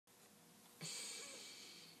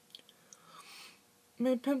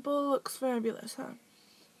My pimple looks fabulous, huh?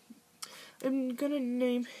 I'm gonna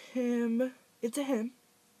name him, it's a him.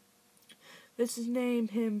 Let's just name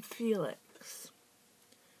him Felix.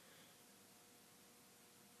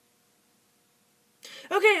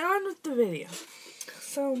 Okay, on with the video.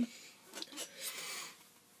 So,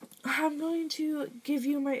 I'm going to give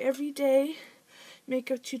you my everyday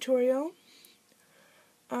makeup tutorial.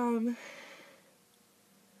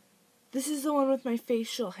 This is the one with my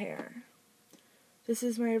facial hair. This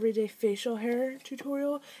is my everyday facial hair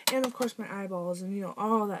tutorial, and of course my eyeballs and, you know,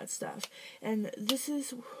 all that stuff. And this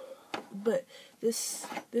is, but this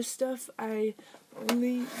stuff I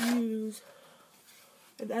only use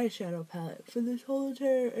an eyeshadow palette for this whole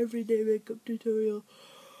entire everyday makeup tutorial.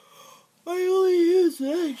 I only use the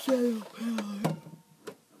eyeshadow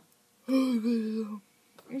palette.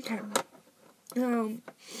 Okay.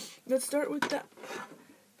 Let's start with the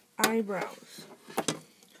eyebrows.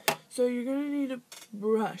 So you're going to need a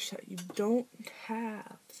brush that you don't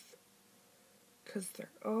have, because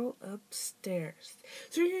they're all upstairs.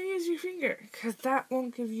 So you're going to use your finger, because that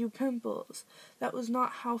won't give you pimples. That was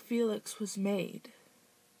not how Felix was made.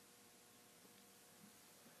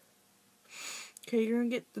 Okay, you're going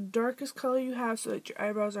to get the darkest color you have so that your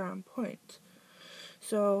eyebrows are on point.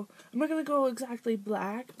 So, I'm not going to go exactly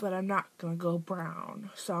black, but I'm not going to go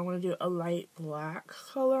brown. So, I'm going to do a light black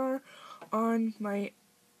color on my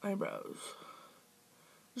eyebrows.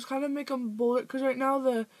 Just kind of make them bolder, because right now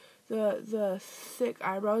the thick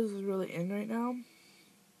eyebrows is really in right now.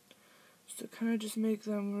 So, kind of just make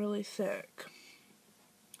them really thick.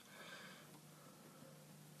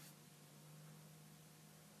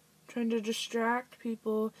 Trying to distract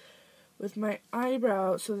people with my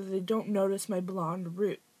eyebrows so that they don't notice my blonde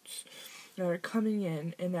roots that are coming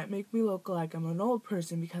in and that make me look like I'm an old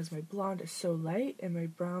person, because my blonde is so light and my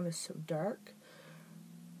brown is so dark,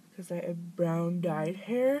 because I have brown dyed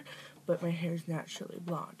hair, but my hair is naturally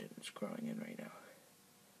blonde and it's growing in right now.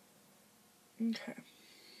 Okay.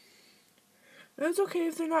 That's okay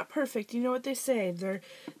if they're not perfect. You know what they say,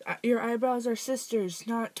 your eyebrows are sisters,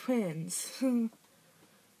 not twins.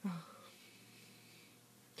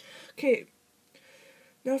 Okay,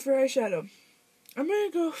 now for eyeshadow. I'm going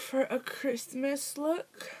to go for a Christmas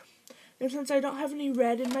look. And since I don't have any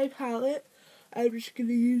red in my palette, I'm just going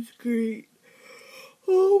to use green.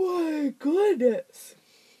 Oh my goodness.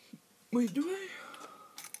 Wait, do I?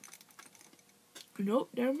 Nope,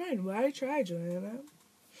 never mind. Why I tried, Joanna.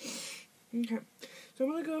 Okay, so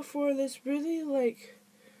I'm going to go for this really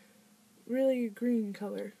green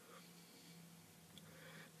color.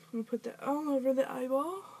 I'm going to put that all over the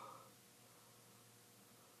eyeball.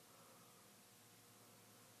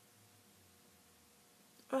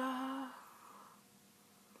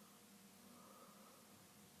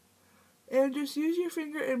 And just use your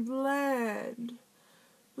finger and blend.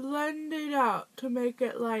 Blend it out to make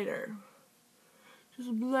it lighter.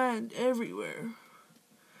 Just blend everywhere.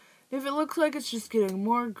 If it looks like it's just getting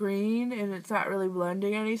more green and it's not really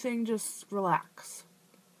blending anything, just relax.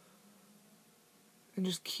 And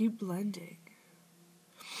just keep blending.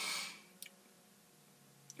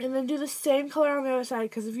 And then do the same color on the other side,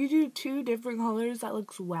 because if you do two different colors, that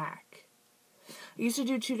looks whack. I used to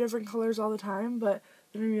do two different colors all the time, but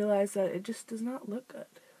then I realized that it just does not look good.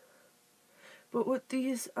 But with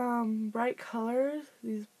these bright colors,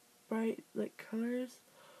 why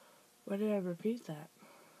did I repeat that?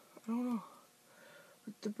 I don't know.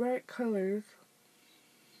 With the bright colors,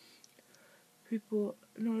 people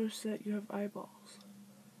notice that you have eyeballs.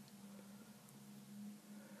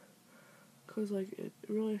 Because, it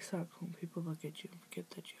really sucks when people look at you and forget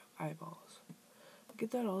that you have eyeballs. I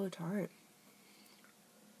get that all the time.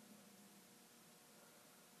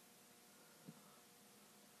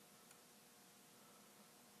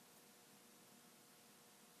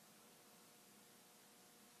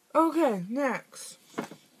 Okay, next.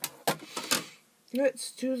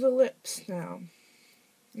 Let's do the lips now.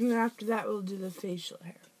 And after that, we'll do the facial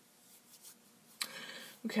hair.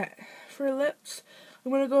 Okay, for lips,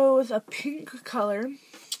 I'm going to go with a pink color,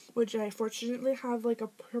 which I fortunately have a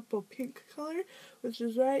purple pink color, which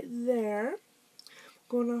is right there.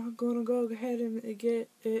 Gonna go ahead and get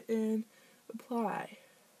it and apply.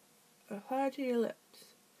 Apply to your lips.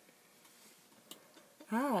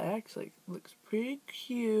 It actually looks pretty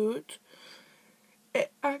cute.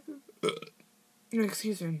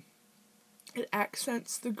 Excuse me. It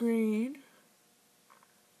accents the green.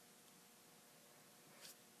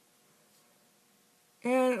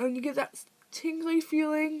 And when you get that tingly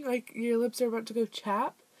feeling, like your lips are about to go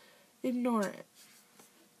chap, ignore it.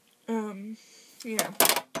 Yeah.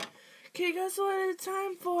 Okay, guess what it's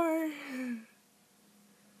time for?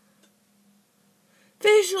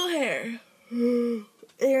 facial hair.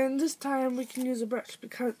 And this time we can use a brush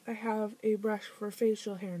because I have a brush for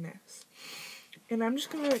facial hairness. And I'm just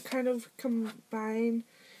going to kind of combine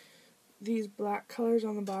these black colors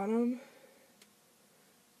on the bottom.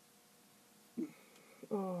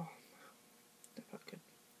 Oh, that felt good.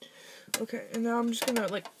 Okay, and now I'm just going to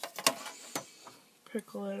like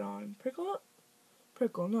prickle it on. Prickle it?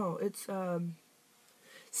 Prickle, no, it's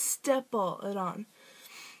stipple it on.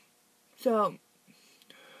 So,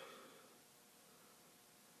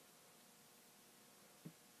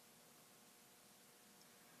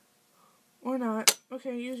 or not.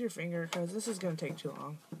 Okay, use your finger because this is going to take too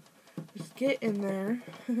long. Just get in there.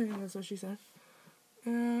 That's what she said.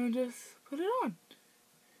 And just put it on.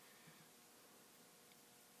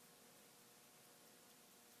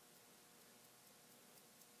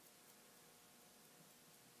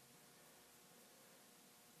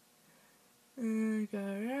 And go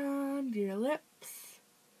around your lips.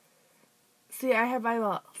 See, I have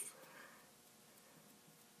eyeballs.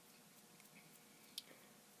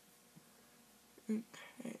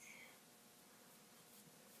 Okay.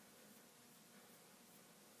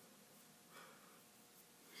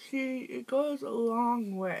 See, it goes a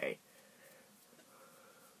long way.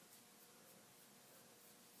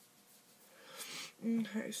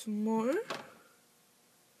 Okay, some more.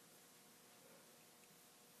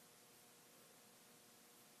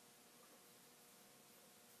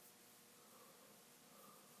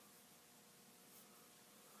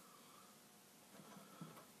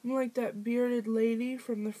 I'm like that bearded lady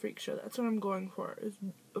from the Freak Show. That's what I'm going for, is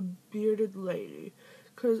a bearded lady.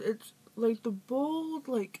 Because it's like the bold,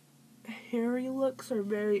 like, hairy looks are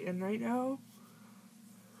very in right now.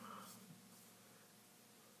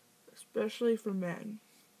 Especially for men.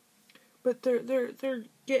 But they're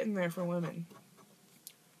getting there for women.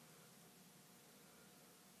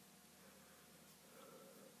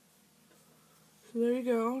 So there you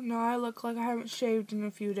go. Now I look like I haven't shaved in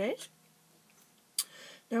a few days.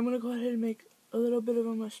 Now I'm going to go ahead and make a little bit of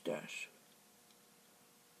a mustache.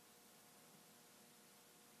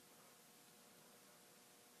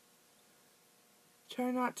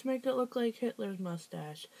 Try not to make it look like Hitler's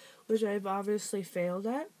mustache, which I've obviously failed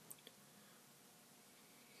at.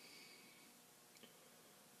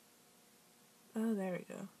 Oh, there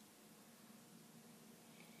we go.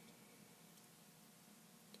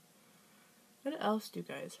 What else do you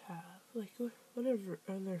guys have? Like, whatever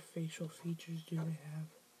other facial features do they have?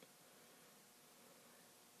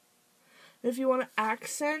 If you want to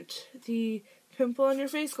accent the pimple on your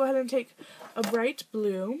face, go ahead and take a bright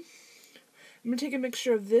blue. I'm going to take a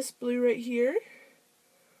mixture of this blue right here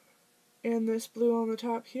and this blue on the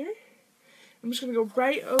top here. I'm just going to go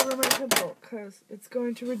right over my pimple because it's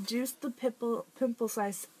going to reduce the pimple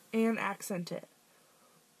size and accent it.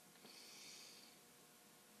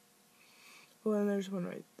 Oh, and there's one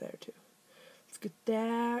right there too. Let's get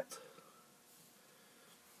that.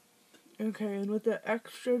 Okay, and with the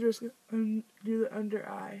extra, just do the under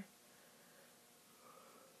eye.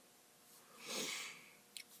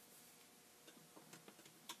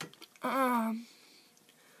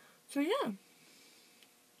 So yeah.